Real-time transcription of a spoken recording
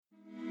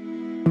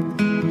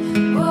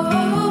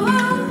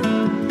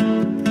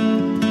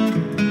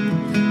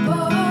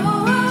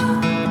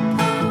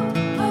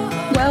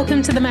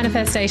Welcome to the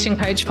Manifestation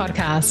Coach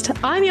podcast.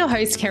 I'm your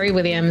host, Kerry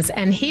Williams,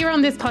 and here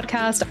on this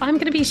podcast, I'm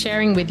going to be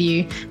sharing with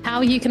you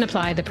how you can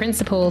apply the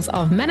principles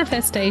of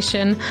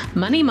manifestation,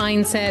 money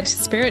mindset,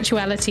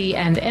 spirituality,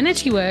 and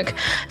energy work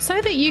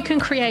so that you can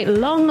create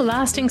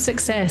long-lasting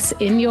success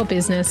in your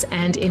business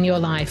and in your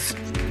life.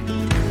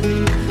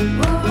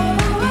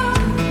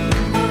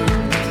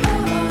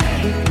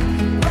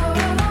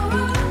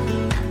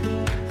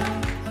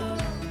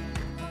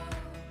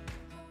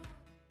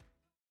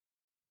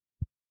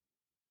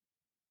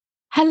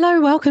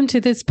 Hello, welcome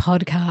to this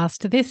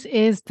podcast. This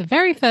is the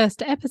very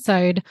first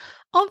episode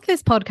of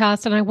this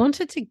podcast, and I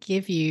wanted to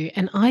give you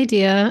an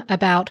idea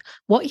about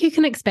what you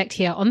can expect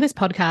here on this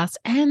podcast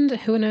and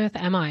who on earth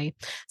am I?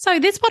 So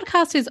this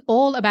podcast is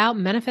all about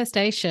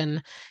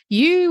manifestation.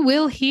 You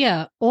will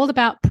hear all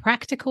about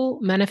practical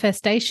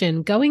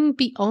manifestation, going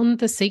beyond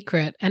the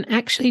secret and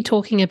actually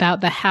talking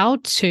about the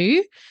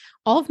how-to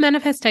of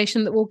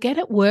manifestation that will get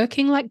it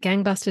working like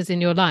gangbusters in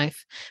your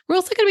life. We're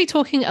also going to be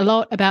talking a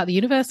lot about the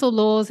universal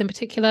laws, in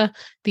particular,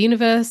 the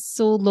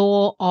universal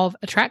law of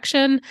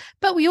attraction,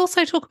 but we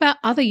also talk about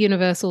other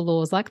universal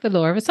laws like the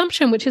law of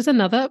assumption, which is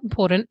another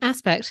important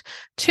aspect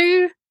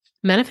to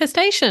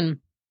manifestation.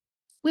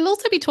 We'll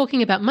also be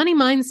talking about money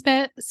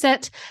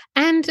mindset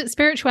and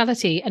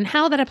spirituality and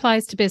how that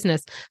applies to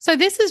business. So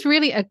this is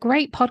really a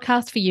great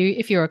podcast for you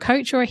if you're a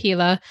coach or a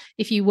healer,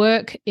 if you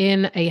work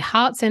in a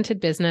heart-centered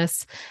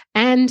business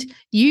and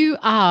you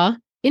are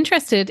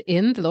interested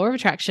in the law of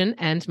attraction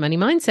and money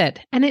mindset.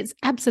 And it's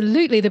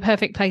absolutely the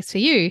perfect place for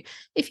you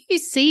if you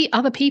see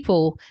other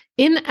people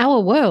in our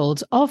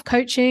world of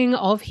coaching,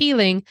 of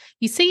healing.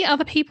 You see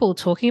other people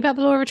talking about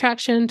the law of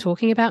attraction,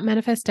 talking about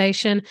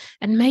manifestation,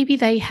 and maybe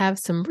they have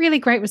some really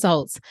great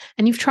results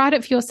and you've tried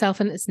it for yourself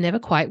and it's never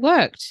quite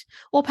worked.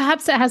 Or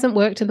perhaps it hasn't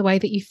worked in the way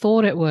that you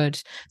thought it would.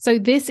 So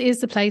this is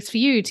the place for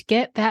you to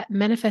get that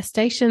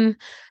manifestation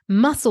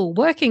muscle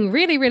working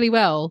really, really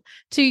well,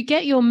 to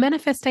get your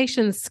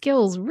manifestation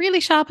skills really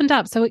sharpened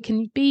up so it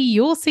can be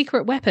your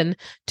secret weapon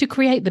to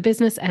create the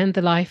business and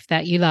the life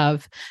that you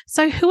love.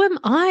 So who am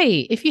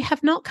I? If you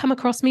have not come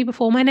across me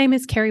before, my name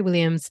is Kerry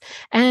Williams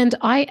and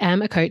I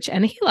am a coach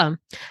and a healer.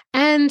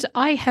 And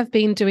I have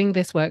been doing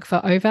this work for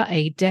over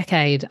a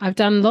decade. I've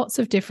done lots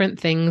of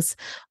different things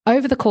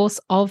over the course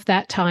of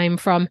that time,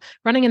 from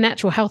running a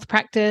natural health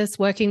practice,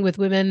 working with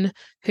women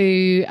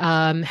who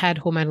had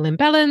hormonal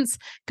imbalance,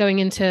 going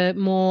into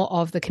more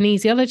of the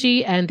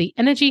kinesiology and the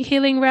energy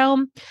healing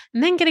realm,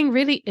 and then getting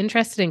really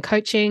interested in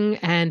coaching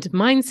and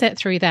mindset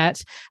through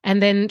that,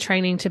 and then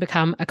training to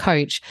become a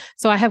coach.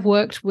 So I have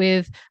worked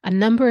with a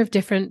number of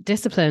different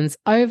disciplines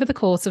over the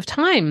course of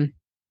time.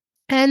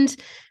 And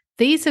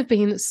these have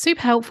been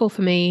super helpful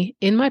for me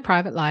in my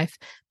private life,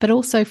 but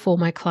also for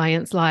my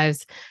clients'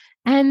 lives.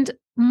 And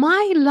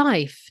my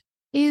life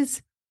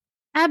is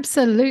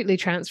absolutely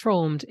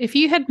transformed. If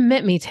you had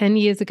met me 10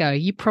 years ago,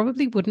 you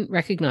probably wouldn't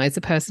recognize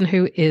the person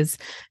who is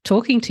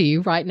talking to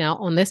you right now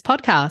on this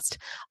podcast.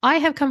 I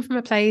have come from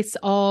a place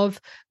of,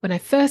 when I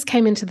first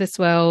came into this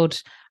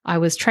world, I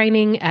was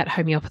training at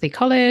homeopathy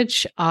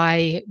college.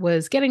 I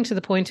was getting to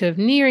the point of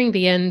nearing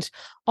the end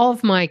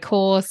of my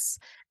course,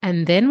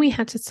 and then we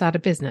had to start a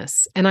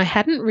business. And I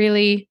hadn't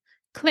really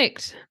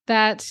clicked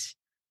that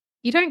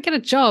you don't get a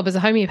job as a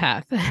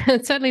homeopath.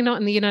 Certainly not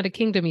in the United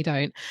Kingdom, you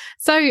don't.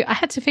 So I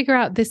had to figure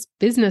out this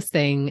business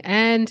thing.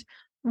 And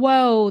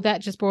whoa,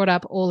 that just brought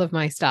up all of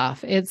my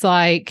stuff. It's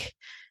like,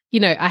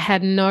 I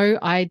had no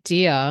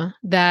idea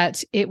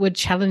that it would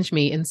challenge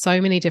me in so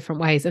many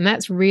different ways. And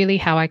that's really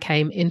how I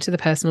came into the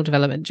personal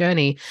development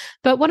journey.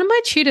 But one of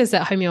my tutors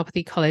at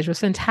homeopathy college was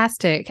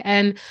fantastic.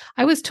 And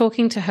I was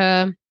talking to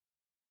her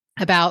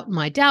about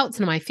my doubts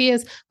and my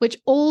fears, which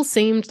all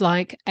seemed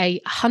like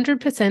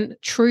 100%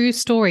 true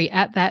story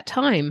at that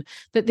time,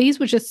 that these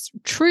were just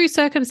true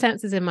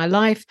circumstances in my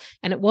life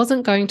and it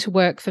wasn't going to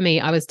work for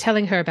me. I was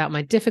telling her about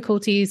my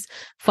difficulties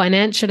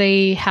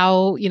financially,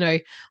 how,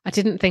 I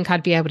didn't think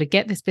I'd be able to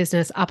get this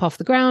business up off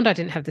the ground. I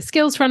didn't have the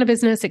skills to run a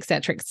business, et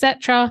cetera, et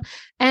cetera.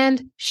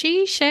 And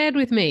she shared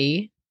with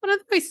me one of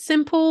the most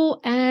simple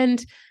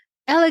and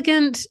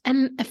elegant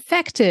and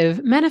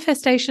effective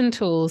manifestation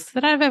tools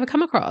that I've ever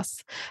come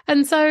across.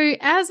 And so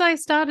as I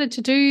started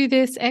to do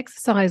this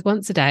exercise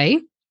once a day,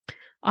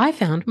 I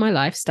found my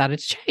life started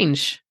to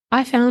change.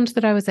 I found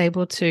that I was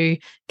able to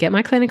get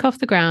my clinic off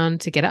the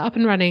ground, to get it up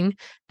and running,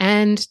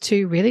 and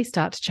to really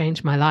start to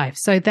change my life.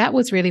 So that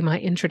was really my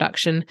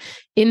introduction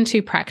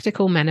into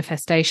practical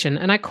manifestation.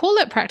 And I call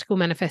it practical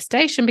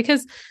manifestation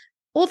because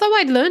although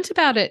I'd learned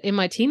about it in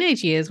my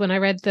teenage years when I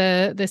read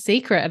The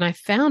Secret and I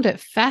found it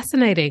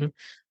fascinating,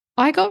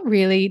 I got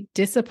really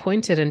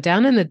disappointed and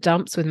down in the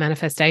dumps with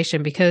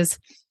manifestation because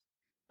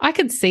I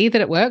could see that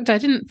it worked. I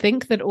didn't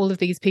think that all of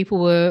these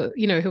people were,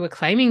 who were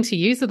claiming to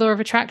use the law of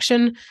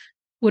attraction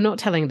were not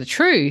telling the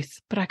truth,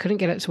 but I couldn't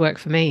get it to work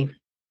for me.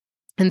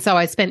 And so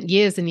I spent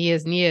years and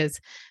years and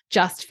years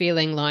just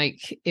feeling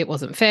like it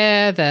wasn't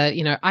fair,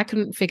 that, I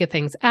couldn't figure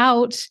things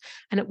out.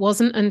 And it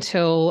wasn't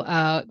until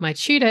my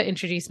tutor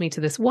introduced me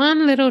to this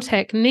one little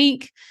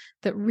technique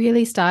that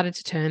really started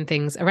to turn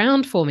things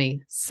around for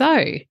me.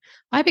 So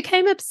I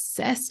became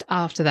obsessed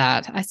after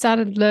that. I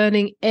started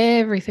learning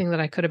everything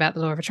that I could about the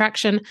law of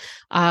attraction,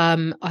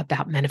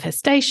 about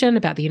manifestation,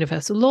 about the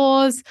universal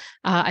laws.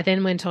 I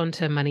then went on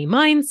to money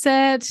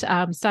mindset,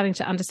 starting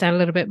to understand a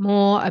little bit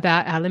more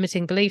about our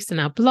limiting beliefs and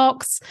our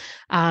blocks,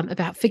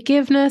 about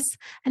forgiveness.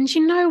 And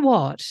you know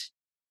what?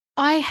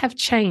 I have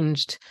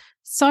changed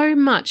so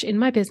much in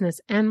my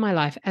business and my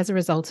life as a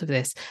result of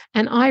this.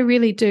 And I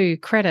really do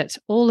credit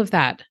all of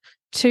that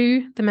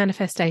to the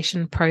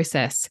manifestation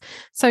process.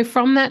 So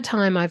from that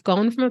time, I've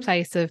gone from a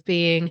place of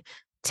being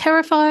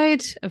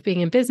terrified of being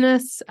in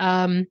business,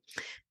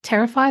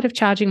 terrified of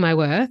charging my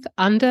worth,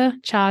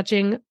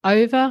 undercharging,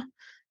 over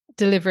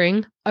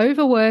delivering,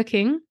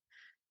 overworking.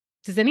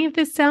 Does any of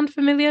this sound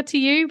familiar to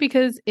you?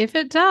 Because if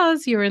it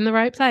does, you're in the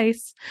right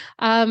place.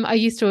 I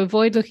used to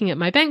avoid looking at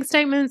my bank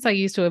statements. I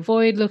used to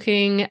avoid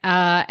looking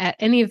at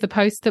any of the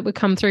posts that would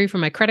come through from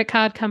my credit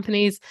card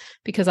companies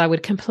because I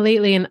would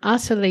completely and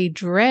utterly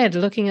dread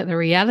looking at the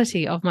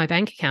reality of my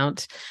bank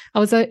account. I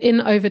was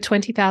in over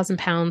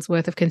 £20,000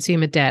 worth of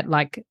consumer debt,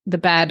 like the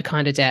bad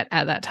kind of debt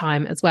at that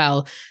time as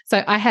well.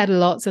 So I had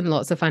lots and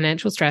lots of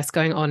financial stress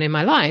going on in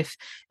my life.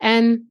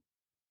 And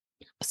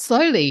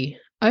slowly,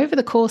 over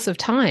the course of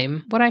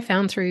time, what I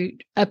found through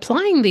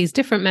applying these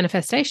different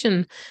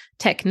manifestation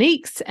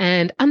techniques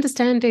and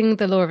understanding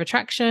the law of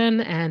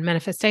attraction and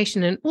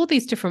manifestation in all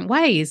these different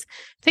ways,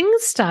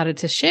 things started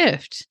to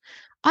shift.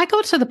 I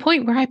got to the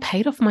point where I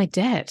paid off my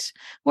debt,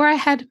 where I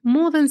had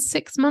more than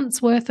 6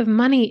 months worth of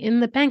money in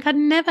the bank. I'd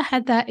never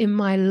had that in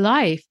my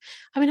life.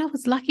 I mean, I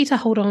was lucky to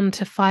hold on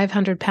to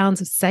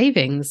 £500 of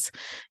savings,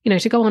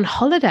 to go on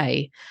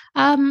holiday.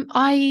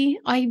 I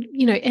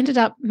ended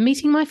up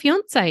meeting my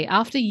fiance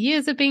after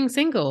years of being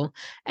single.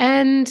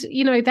 And,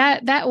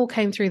 that all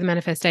came through the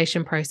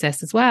manifestation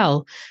process as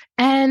well.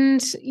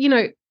 And,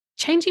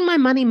 changing my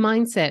money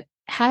mindset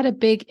had a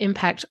big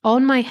impact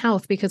on my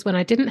health, because when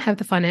I didn't have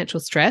the financial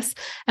stress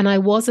and I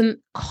wasn't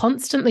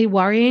constantly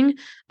worrying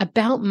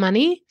about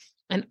money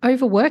and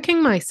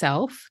overworking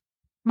myself,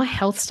 my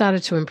health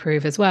started to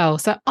improve as well.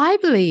 So I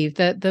believe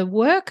that the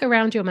work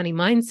around your money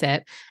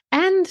mindset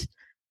and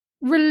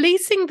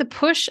releasing the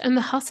push and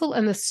the hustle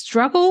and the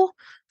struggle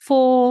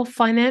for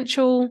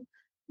financial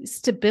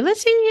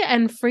stability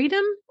and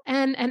freedom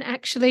and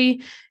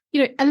actually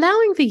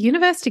allowing the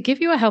universe to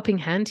give you a helping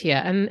hand here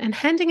and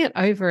handing it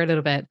over a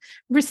little bit,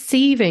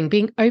 receiving,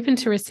 being open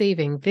to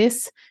receiving.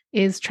 This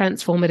is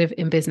transformative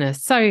in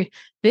business. So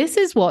this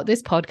is what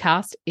this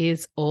podcast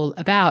is all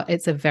about.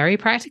 It's a very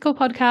practical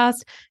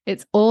podcast.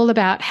 It's all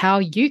about how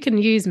you can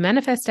use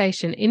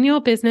manifestation in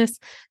your business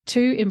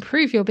to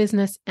improve your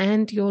business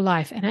and your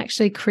life and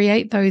actually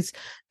create those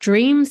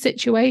dream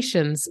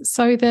situations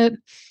so that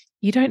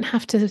you don't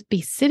have to be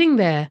sitting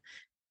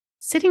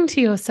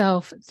to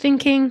yourself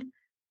thinking,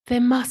 there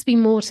must be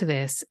more to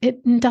this. It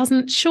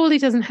surely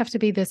doesn't have to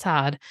be this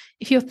hard.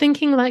 If you're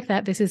thinking like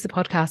that, this is the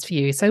podcast for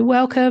you. So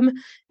welcome.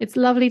 It's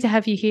lovely to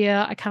have you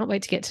here. I can't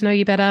wait to get to know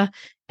you better.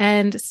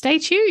 And stay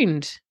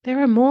tuned.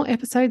 There are more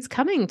episodes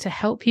coming to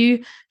help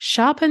you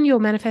sharpen your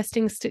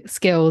manifesting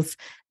skills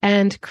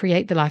and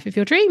create the life of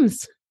your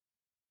dreams.